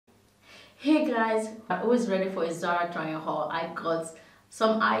Hey guys, I'm always ready for a Zara trying haul. I got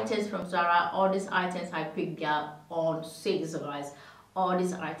some items from Zara. All these items I picked up on sales, guys. All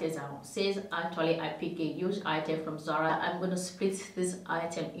these items are on sales. Actually, I picked a huge item from Zara. I'm gonna split this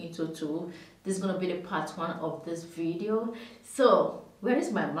item into two. This is gonna be the part one of this video. So where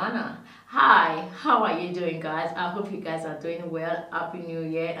is my mana? Hi, how are you doing, guys? I hope you guys are doing well. Happy New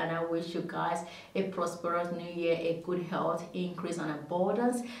Year, and I wish you guys a prosperous New Year, a good health, increase, and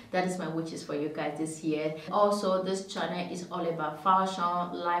abundance. That is my wishes for you guys this year. Also, this channel is all about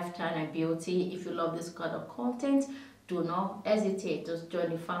fashion, lifestyle, and beauty. If you love this kind of content, do not hesitate to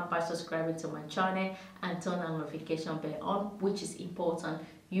join the fan by subscribing to my channel and turn on notification bell on, which is important.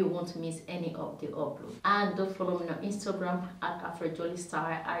 You won't miss any of the upload. And don't follow me on Instagram at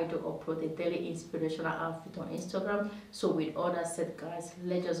AfroJollyStyle. I do upload a daily inspirational outfit on Instagram. So with all that said, guys,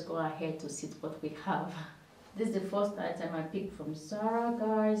 let's just go ahead to see what we have. This is the first item I picked from Zara,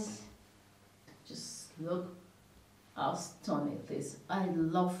 guys. Just look how stunning it is. I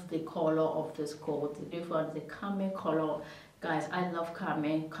love the color of this coat. The camel color. Guys, I love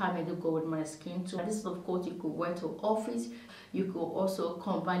camel. Camel to go with my skin too. This sort of coat you could wear to office. You could also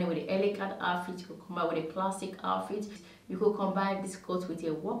combine it with an elegant outfit. You could combine with a classic outfit. You could combine this coat with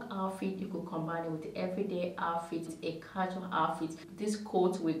a work outfit. You could combine it with an everyday outfit, a casual outfit. This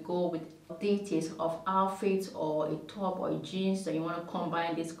coat will go with details of outfits or a top or a jeans that you want to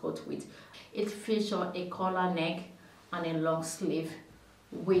combine this coat with. It features a collar neck and a long sleeve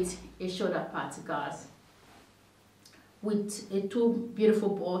with a shoulder part, guys, with a two beautiful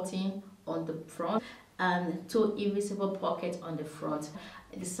buttons on the front and two invisible pockets on the front.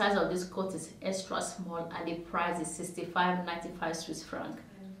 The size of this coat is extra small and the price is 65.95 Swiss franc.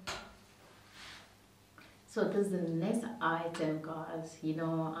 So this is the next item, guys. You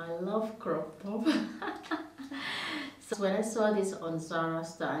know, I love crop top. So when I saw this on Zara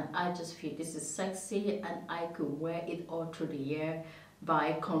stand, I just feel this is sexy and I could wear it all through the year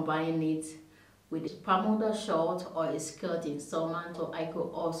by combining it with a Bermuda short or a skirt in summer. So I could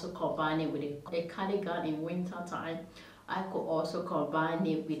also combine it with a cardigan in winter time. I could also combine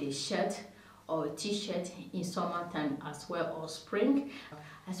it with a shirt or a t-shirt in summertime as well, or spring.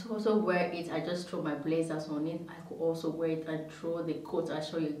 I could also wear it. I just throw my blazers on it. I could also wear it and throw the coat I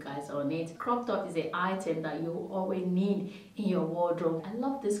show you guys on it. Crop top is an item that you always need in your wardrobe. I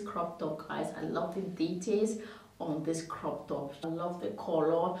love this crop top, guys. I love the details on this crop top. I love the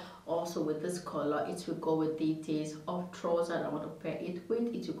color. Also with this color, it will go with details of trouser that I want to pair it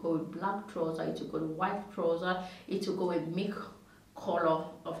with. It will go with black trouser. It will go with white trouser. It will go with mixed color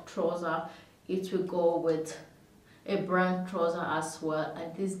of trouser. It will go with a brown trouser as well.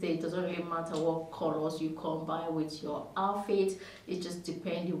 And this day it doesn't really matter what colors you combine with your outfit. It just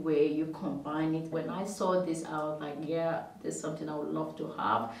depends the way you combine it. When I saw this, I was like, yeah, there's something I would love to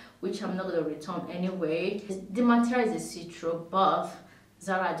have, which I'm not going to return anyway. The material is a see-through, but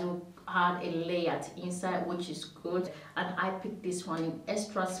Zara do had a layered inside, which is good, and I picked this one in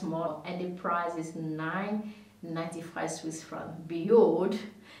extra small and the price is 9.95 Swiss francs. Behold,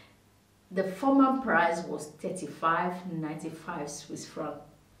 the former price was 35.95 Swiss franc.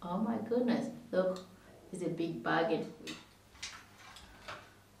 Oh my goodness, look, it's a big bargain.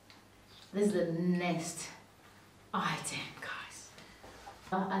 This is the next item, guys.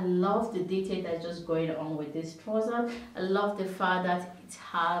 I love the detail that's just going on with this trouser. I love the fact that it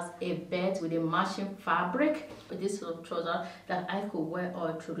has a belt with a matching fabric with this little trouser that I could wear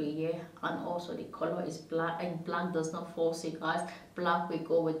all through the year. And also the color is black, and black does not forsake, guys. Black will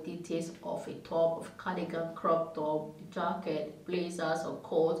go with details of a top, of cardigan, crop top, jacket, blazers, or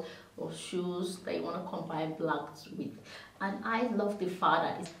coat, or shoes that you want to combine black with. And I love the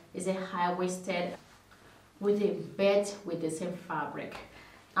fact that it's a high-waisted with a belt with the same fabric,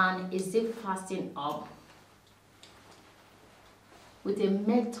 and it's zip fastened up with a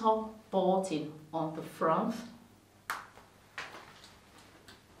metal button on the front,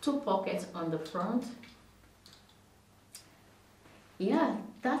 two pockets on the front. Yeah,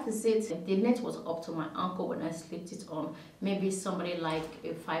 that is it. The net was up to my ankle when I slipped it on. Maybe somebody like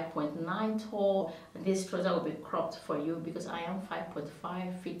a 5.9 tall, and this trouser will be cropped for you because I am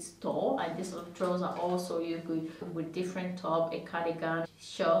 5.5 feet tall. And this little trouser also you could with different top, a cardigan,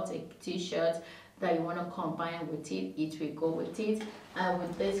 shirt, a t-shirt that you want to combine with it. It will go with it. And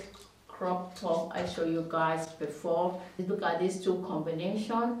with this crop top I show you guys before, look at these two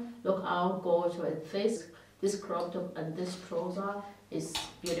combination. Look how it goes with this crop top and this trouser is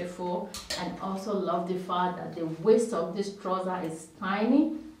beautiful. And also love the fact that the waist of this trouser is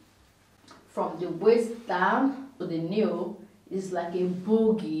tiny. From the waist down to the knee is like a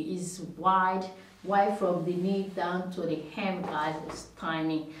boogie. It's wide from the knee down to the hem, guys. It's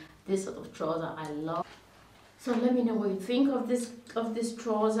tiny. this sort of trouser I love. So let me know what you think of this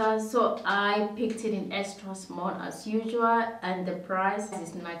trouser. So I picked it in extra small as usual, and the price is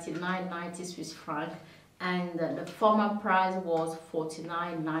 99.90 Swiss franc, and the former price was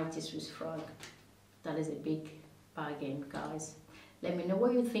 49.90 Swiss franc. That is a big bargain, guys. Let me know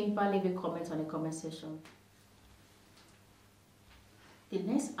what you think by leaving comments on the comment section. The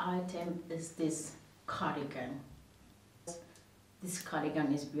next item is this cardigan. This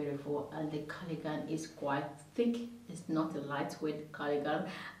cardigan is beautiful, and the cardigan is quite thick. It's not a lightweight cardigan,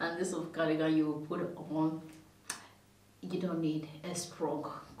 and this sort of cardigan you will put on. You don't need a strong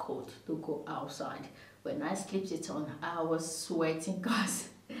coat to go outside. When I slipped it on, I was sweating, guys,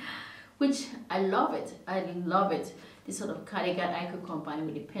 which I love it. I love it. This sort of cardigan I could combine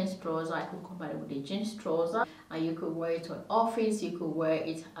with the pants trouser, I could combine it with the jeans trouser, and you could wear it to office, you could wear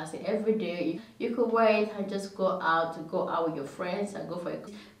it as an everyday, you could wear it and just go out with your friends and go for a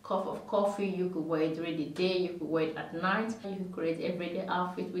cup of coffee. You could wear it during the day, you could wear it at night, you could create everyday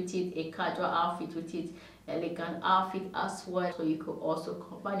outfit with it, a casual outfit with it, elegant outfit as well. So you could also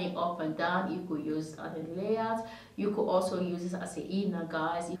combine it up and down. You could use it as a layout. You could also use it as an inner,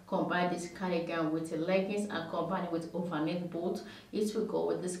 guys. You combine this cardigan with the leggings and combine it with overknit boots. It will go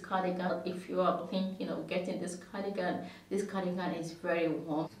with this cardigan. If you are thinking of getting this cardigan is very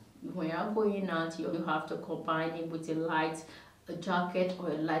warm. When you're going out, you have to combine it with a light jacket or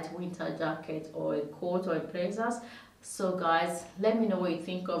a light winter jacket or a coat or a blazers. So guys, let me know what you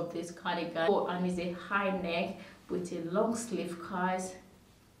think of this cardigan. Oh, and it's a high neck with a long sleeve, guys.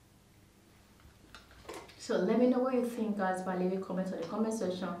 So let me know what you think, guys, by leaving comments in the comment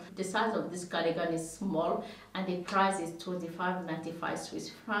section. The size of this cardigan is small, and the price is 25.95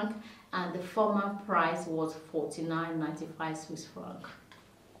 Swiss franc, and the former price was 49.95 Swiss franc.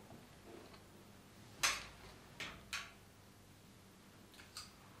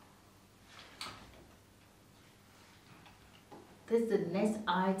 This is the next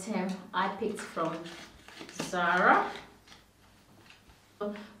item I picked from Zara.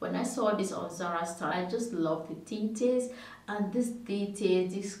 When I saw this on Zara store, I just love the details, and this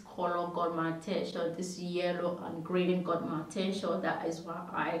color got my attention. This yellow and green got my attention. That is why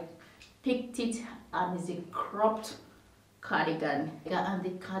I picked it, and it's a cropped cardigan, and the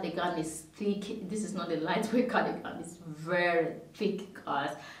cardigan is thick. This is not a lightweight cardigan, it's very thick,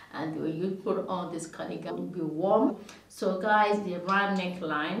 guys, and when you put on this cardigan it will be warm. So guys, the round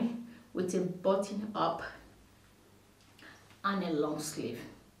neckline with a button up and a long sleeve.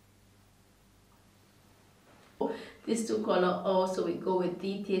 These two colors also will go with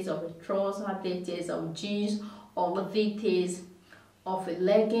details of the trouser, details of jeans, all the details of the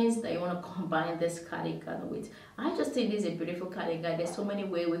leggings that you want to combine this cardigan with. I just think this is a beautiful cardigan. There's so many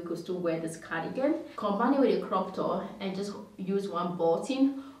ways we could still wear this cardigan. Combine it with a crop top and just use one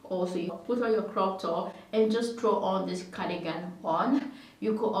button. Also, you put on your crop top and just throw on this cardigan on.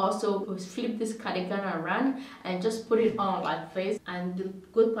 You could also flip this cardigan around and just put it on like this. And the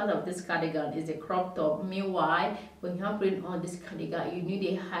good part of this cardigan is the crop top. Meanwhile, when you're putting on this cardigan, you need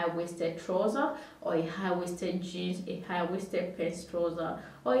a high-waisted trouser or a high-waisted jeans, a high-waisted pants trouser,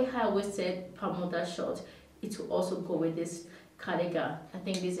 or a high-waisted Bermuda short. It will also go with this cardigan. I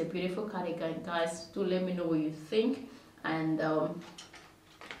think this is a beautiful cardigan, guys. Do let me know what you think. And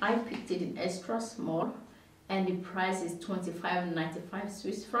I picked it in extra small, and the price is 25.95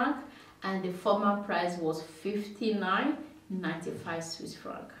 Swiss franc, and the former price was 59.95 Swiss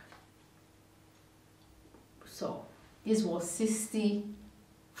franc. So this was 60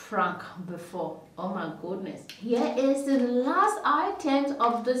 franc before. Oh my goodness. Here is the last item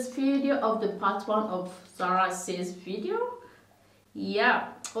of this video, of the part 1 of Zara sales video.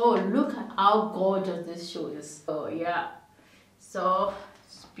 Yeah. Oh, look at how gorgeous this shoe is. Oh yeah. So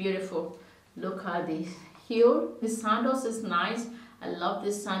it's beautiful. Look at this heel. The sandals is nice. I love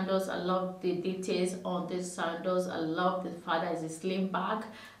these sandals. I love the details on these sandals. I love the fact that it's a slim back,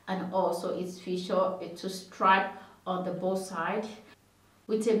 and also it's featured a 2-stripe on the both sides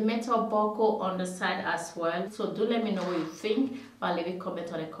with a metal buckle on the side as well. So do let me know what you think by leaving a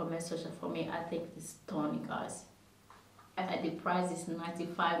comment on the comment section for me. I think it's stunning, guys. And the price is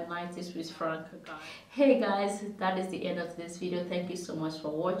 95.90 Swiss franc. Hey guys, that is the end of this video. Thank you so much for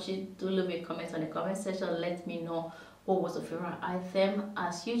watching. Do leave a comment on the comment section. Let me know what was your favorite item.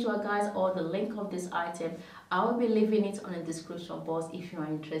 As usual, guys, all the link of this item, I will be leaving it on the description box if you are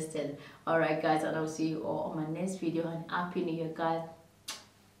interested. Alright guys, and I will see you all on my next video, and happy new year, guys.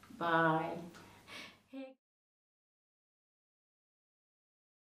 Bye.